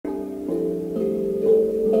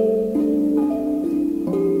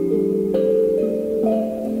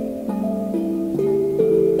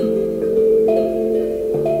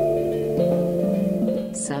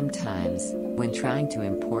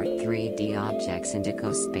objects into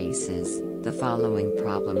Cospaces, the following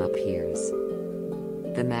problem appears.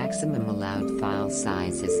 The maximum allowed file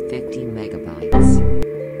size is 50 megabytes.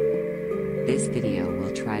 This video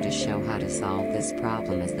will try to show how to solve this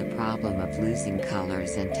problem as the problem of losing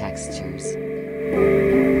colors and textures.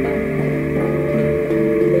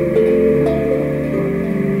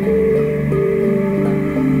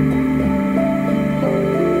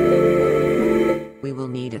 We will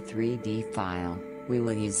need a 3D file. We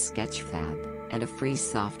will use Sketchfab, and a free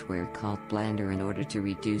software called Blender in order to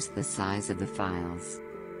reduce the size of the files.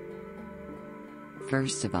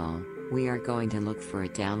 First of all, we are going to look for a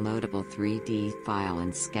downloadable 3D file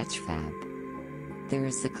in Sketchfab. There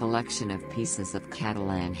is a collection of pieces of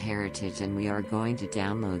Catalan heritage and we are going to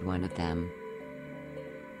download one of them.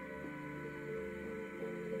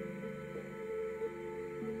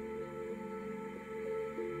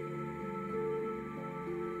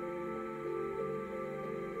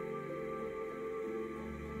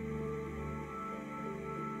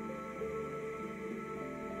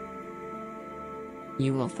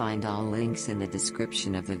 You will find all links in the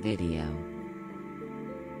description of the video.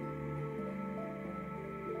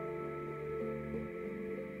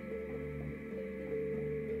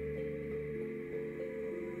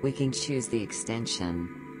 We can choose the extension.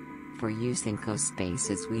 For use in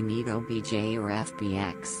Cospaces we need OBJ or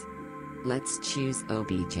FBX. Let's choose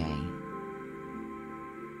OBJ.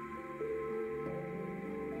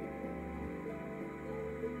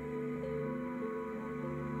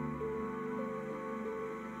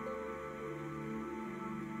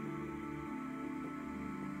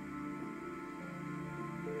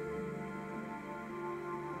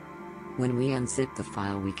 When we unzip the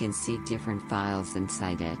file we can see different files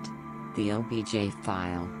inside it. The OBJ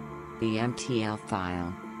file, the MTL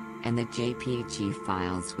file, and the JPG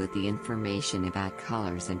files with the information about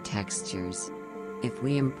colors and textures. If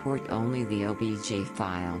we import only the OBJ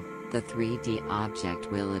file, the 3D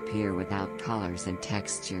object will appear without colors and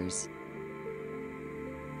textures.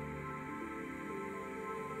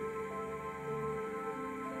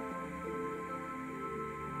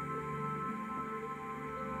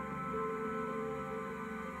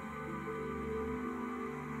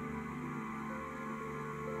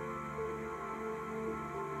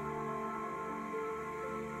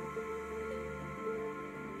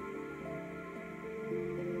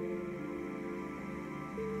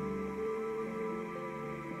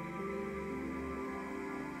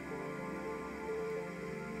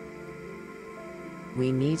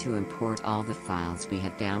 We need to import all the files we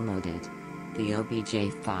have downloaded. The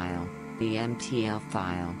OBJ file, the MTL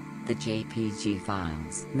file, the JPG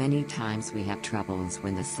files. Many times we have troubles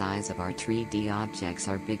when the size of our 3D objects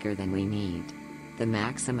are bigger than we need. The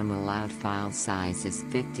maximum allowed file size is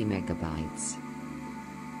 50 megabytes.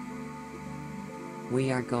 We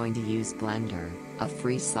are going to use Blender, a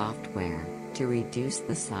free software, to reduce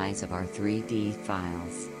the size of our 3D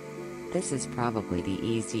files. This is probably the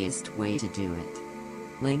easiest way to do it.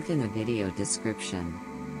 Link in the video description.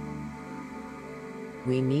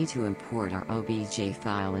 We need to import our OBJ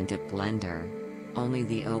file into Blender. Only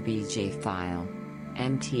the OBJ file,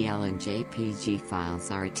 MTL and JPG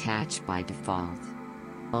files are attached by default.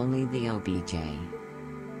 Only the OBJ.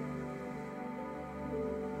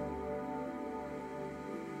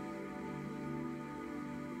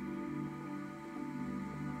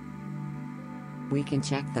 We can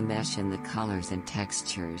check the mesh and the colors and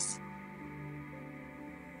textures.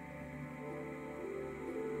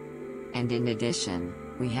 And in addition,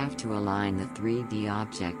 we have to align the 3D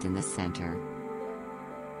object in the center.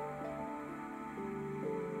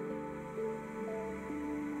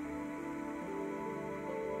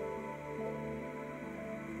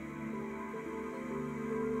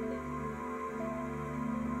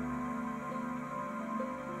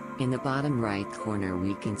 In the bottom right corner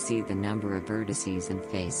we can see the number of vertices and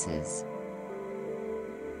faces.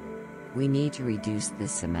 We need to reduce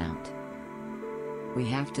this amount. We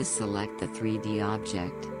have to select the 3D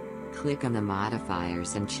object, click on the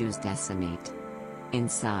modifiers and choose Decimate.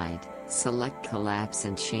 Inside, select Collapse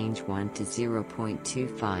and change 1 to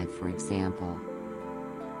 0.25 for example.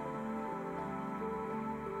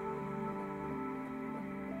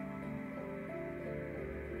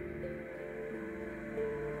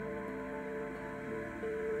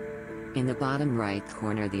 In the bottom right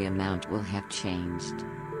corner the amount will have changed.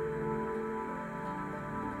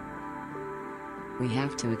 We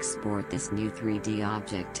have to export this new 3D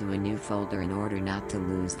object to a new folder in order not to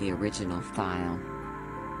lose the original file.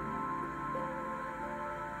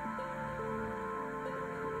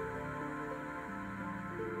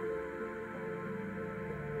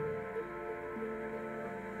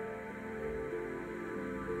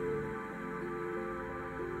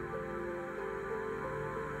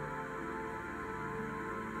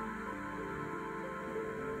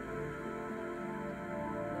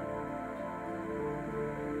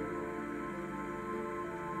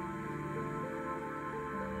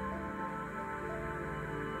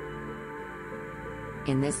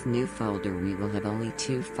 In this new folder we will have only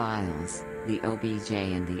two files, the OBJ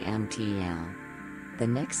and the MTL. The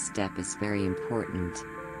next step is very important.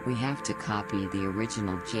 We have to copy the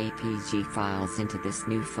original JPG files into this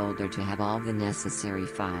new folder to have all the necessary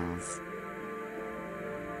files.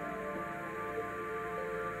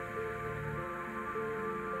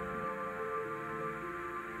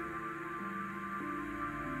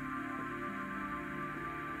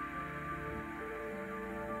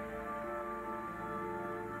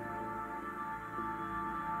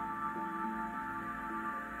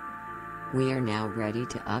 We are now ready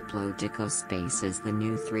to upload to Cospaces the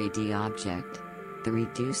new 3D object, the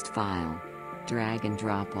reduced file. Drag and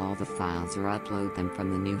drop all the files or upload them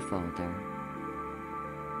from the new folder.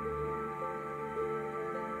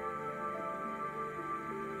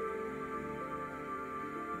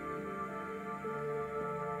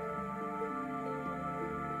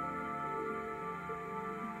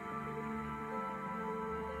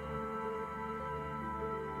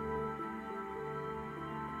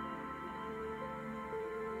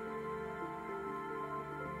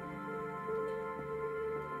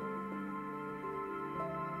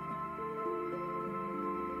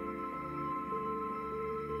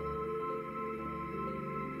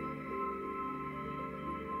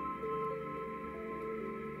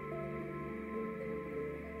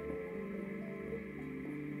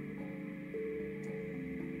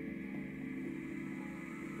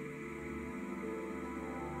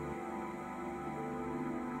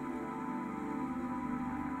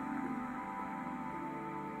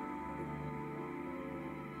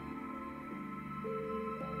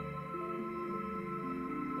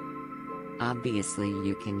 Obviously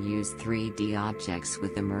you can use 3D objects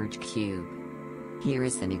with the Merge Cube. Here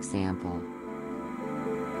is an example.